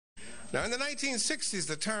Now, in the 1960s,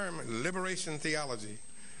 the term liberation theology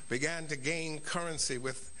began to gain currency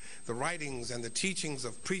with the writings and the teachings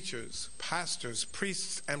of preachers, pastors,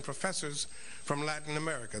 priests, and professors from Latin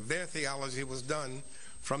America. Their theology was done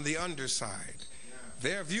from the underside.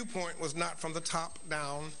 Their viewpoint was not from the top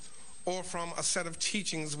down or from a set of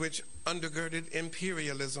teachings which undergirded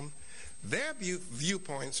imperialism. Their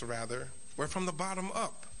viewpoints, rather, were from the bottom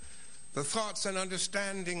up. The thoughts and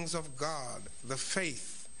understandings of God, the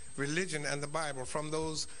faith, religion, and the Bible from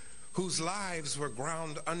those whose lives were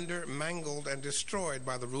ground under, mangled, and destroyed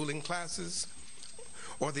by the ruling classes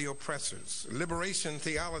or the oppressors. Liberation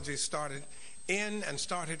theology started in and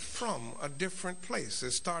started from a different place.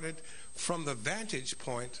 It started from the vantage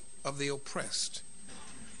point of the oppressed.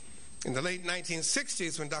 In the late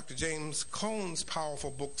 1960s, when Dr. James Cone's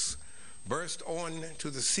powerful books burst onto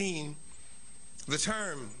the scene, the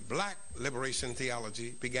term black liberation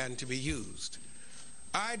theology began to be used.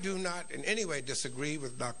 I do not in any way disagree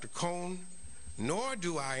with Dr. Cone, nor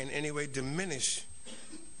do I in any way diminish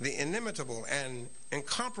the inimitable and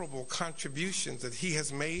incomparable contributions that he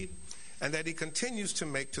has made and that he continues to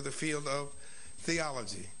make to the field of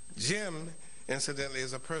theology. Jim, incidentally,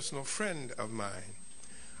 is a personal friend of mine.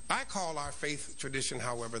 I call our faith tradition,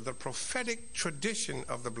 however, the prophetic tradition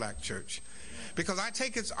of the black church, because I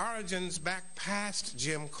take its origins back past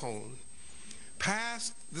Jim Cone,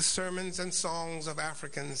 past the sermons and songs of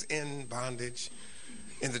Africans in bondage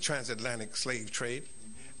in the transatlantic slave trade.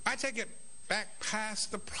 I take it back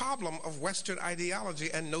past the problem of Western ideology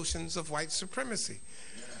and notions of white supremacy.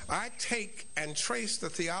 I take and trace the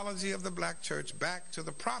theology of the black church back to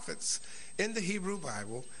the prophets in the Hebrew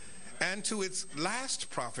Bible and to its last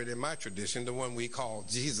prophet in my tradition, the one we call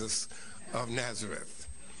Jesus of Nazareth.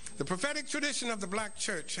 The prophetic tradition of the black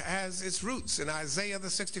church has its roots in Isaiah, the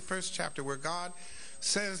 61st chapter, where God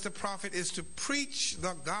says the prophet is to preach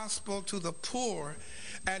the gospel to the poor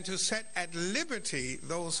and to set at liberty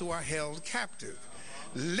those who are held captive.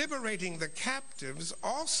 Liberating the captives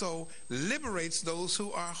also liberates those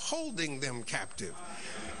who are holding them captive.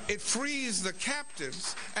 It frees the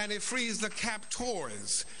captives and it frees the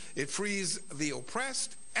captors. It frees the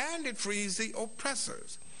oppressed and it frees the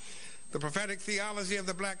oppressors. The prophetic theology of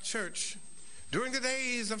the black church during the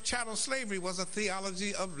days of chattel slavery was a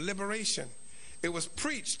theology of liberation. It was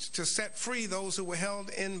preached to set free those who were held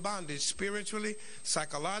in bondage spiritually,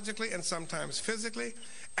 psychologically, and sometimes physically.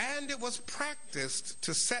 And it was practiced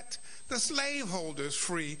to set the slaveholders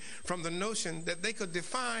free from the notion that they could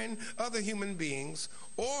define other human beings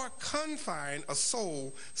or confine a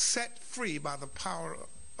soul set free by the power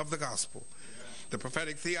of the gospel. The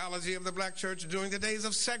prophetic theology of the black church during the days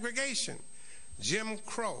of segregation, Jim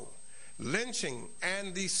Crow, lynching,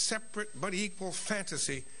 and the separate but equal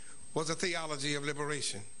fantasy was a theology of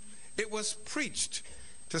liberation. It was preached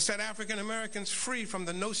to set African Americans free from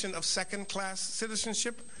the notion of second-class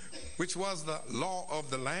citizenship, which was the law of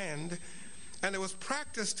the land, and it was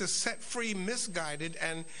practiced to set free misguided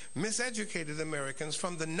and miseducated Americans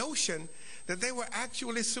from the notion that they were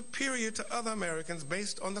actually superior to other Americans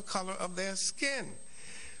based on the color of their skin.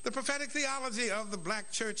 The prophetic theology of the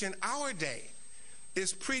black church in our day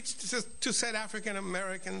is preached to set African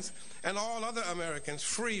Americans and all other Americans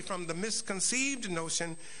free from the misconceived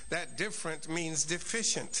notion that different means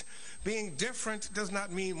deficient. Being different does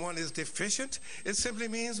not mean one is deficient. It simply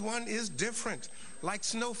means one is different, like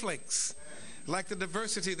snowflakes, like the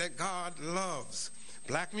diversity that God loves.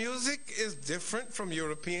 Black music is different from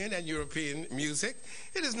European and European music.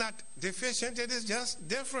 It is not deficient, it is just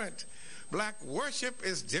different. Black worship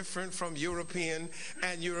is different from European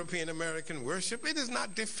and European American worship. It is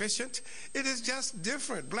not deficient, it is just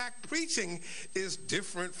different. Black preaching is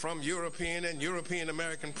different from European and European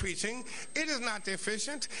American preaching. It is not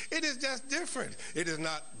deficient, it is just different. It is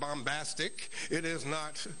not bombastic, it is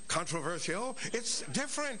not controversial, it's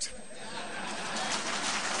different.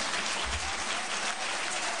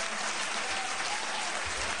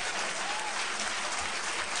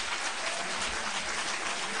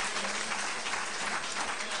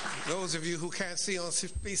 Those of you who can't see on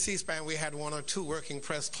C-SPAN, we had one or two working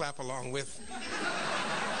press clap along with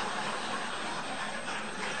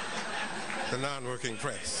the non-working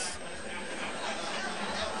press.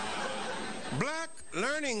 Black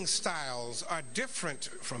learning styles are different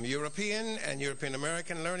from European and European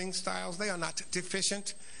American learning styles. They are not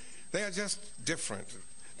deficient. They are just different.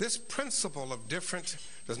 This principle of different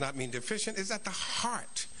does not mean deficient. It's at the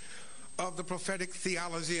heart of the prophetic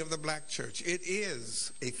theology of the black church. It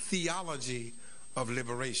is a theology of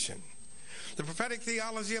liberation. The prophetic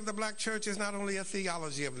theology of the black church is not only a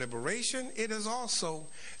theology of liberation, it is also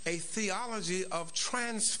a theology of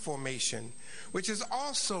transformation, which is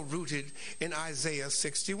also rooted in Isaiah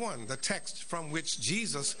 61, the text from which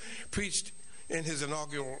Jesus preached in his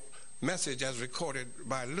inaugural message as recorded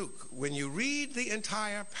by Luke. When you read the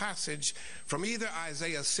entire passage from either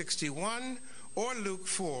Isaiah 61 or Luke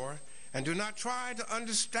 4, and do not try to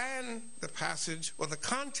understand the passage or the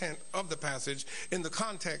content of the passage in the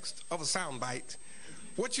context of a soundbite,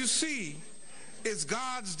 what you see is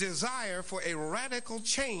God's desire for a radical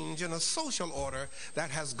change in a social order that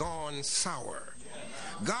has gone sour.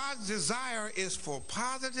 God's desire is for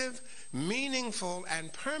positive, meaningful,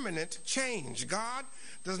 and permanent change. God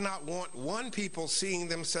does not want one people seeing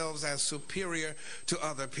themselves as superior to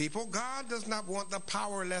other people. God does not want the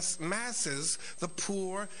powerless masses, the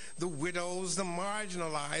poor, the widows, the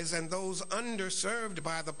marginalized, and those underserved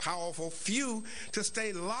by the powerful few to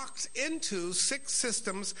stay locked into sick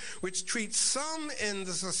systems which treat some in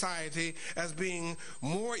the society as being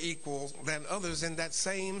more equal than others in that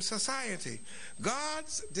same society.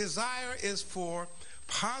 God's desire is for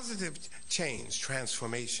positive change,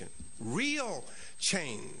 transformation, real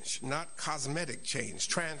change, not cosmetic change,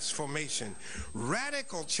 transformation,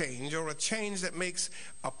 radical change, or a change that makes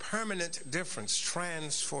a permanent difference,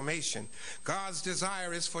 transformation. God's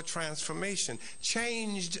desire is for transformation,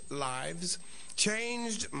 changed lives,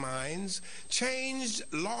 changed minds, changed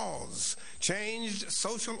laws, changed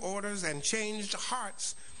social orders, and changed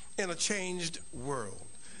hearts in a changed world.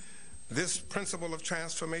 This principle of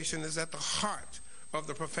transformation is at the heart of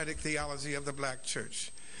the prophetic theology of the black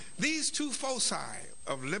church. These two foci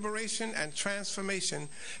of liberation and transformation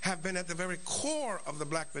have been at the very core of the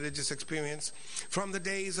black religious experience from the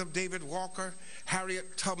days of David Walker,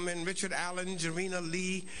 Harriet Tubman, Richard Allen, Jarena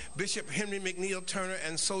Lee, Bishop Henry McNeil Turner,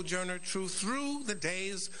 and Sojourner Truth, through the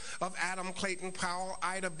days of Adam Clayton Powell,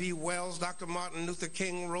 Ida B. Wells, Dr. Martin Luther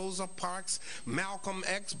King, Rosa Parks, Malcolm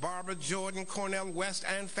X, Barbara Jordan, Cornel West,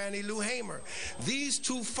 and Fannie Lou Hamer. These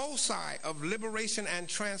two foci of liberation and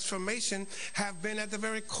transformation have been at the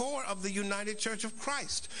very core of the United Church of Christ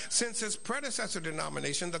since its predecessor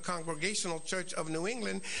denomination, the Congregational Church of New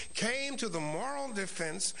England, came to the moral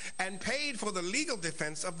defense and paid for the legal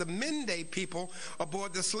defense of the Mende people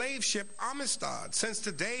aboard the slave ship Amistad. Since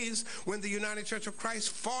the days when the United Church of Christ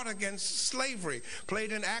fought against slavery,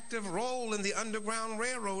 played an active role in the Underground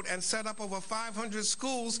Railroad, and set up over 500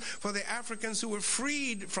 schools for the Africans who were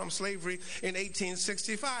freed from slavery in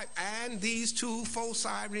 1865. And these two foci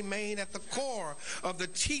remain at the core of the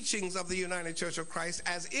teachings of the United Church of Christ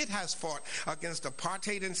as it has fought against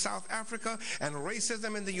apartheid in South Africa and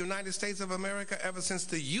racism in the United States of America ever since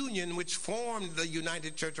the Union, which formed the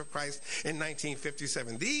United Church of Christ in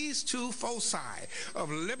 1957. These two foci of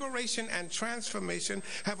liberation and transformation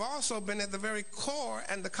have also been at the very core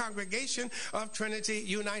and the congregation of Trinity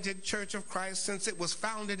United Church of Christ since it was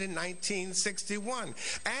founded in 1961.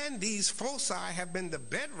 And these foci have been the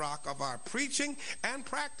bedrock of our preaching and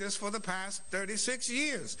practice for the past 36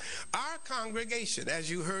 years. Our congregation,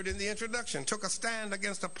 as you heard in the introduction, took a stand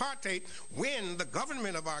against apartheid when the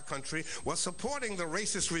government of our country was supporting the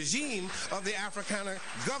racist regime of the Afrikaner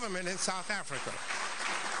government in South Africa.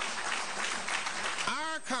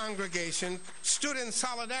 Our congregation stood in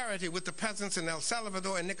solidarity with the peasants in El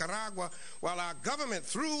Salvador and Nicaragua, while our government,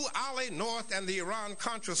 through Ali North and the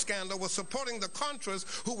Iran-Contra scandal, was supporting the Contras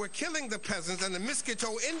who were killing the peasants and the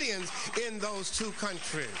Miskito Indians in those two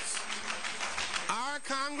countries. Our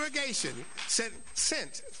congregation sent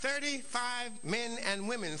 35 men and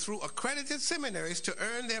women through accredited seminaries to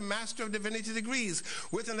earn their Master of Divinity degrees,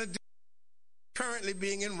 with an addition currently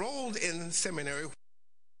being enrolled in seminary,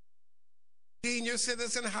 senior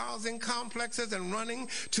citizen housing complexes, and running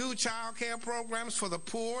 2 child care programs for the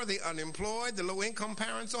poor, the unemployed, the low-income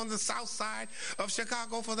parents on the south side of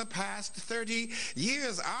Chicago for the past 30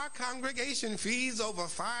 years. Our congregation feeds over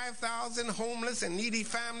 5,000 homeless and needy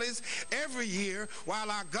families every year,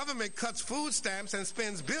 while our government cuts food stamps and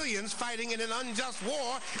spends billions fighting in an unjust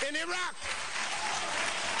war in Iraq.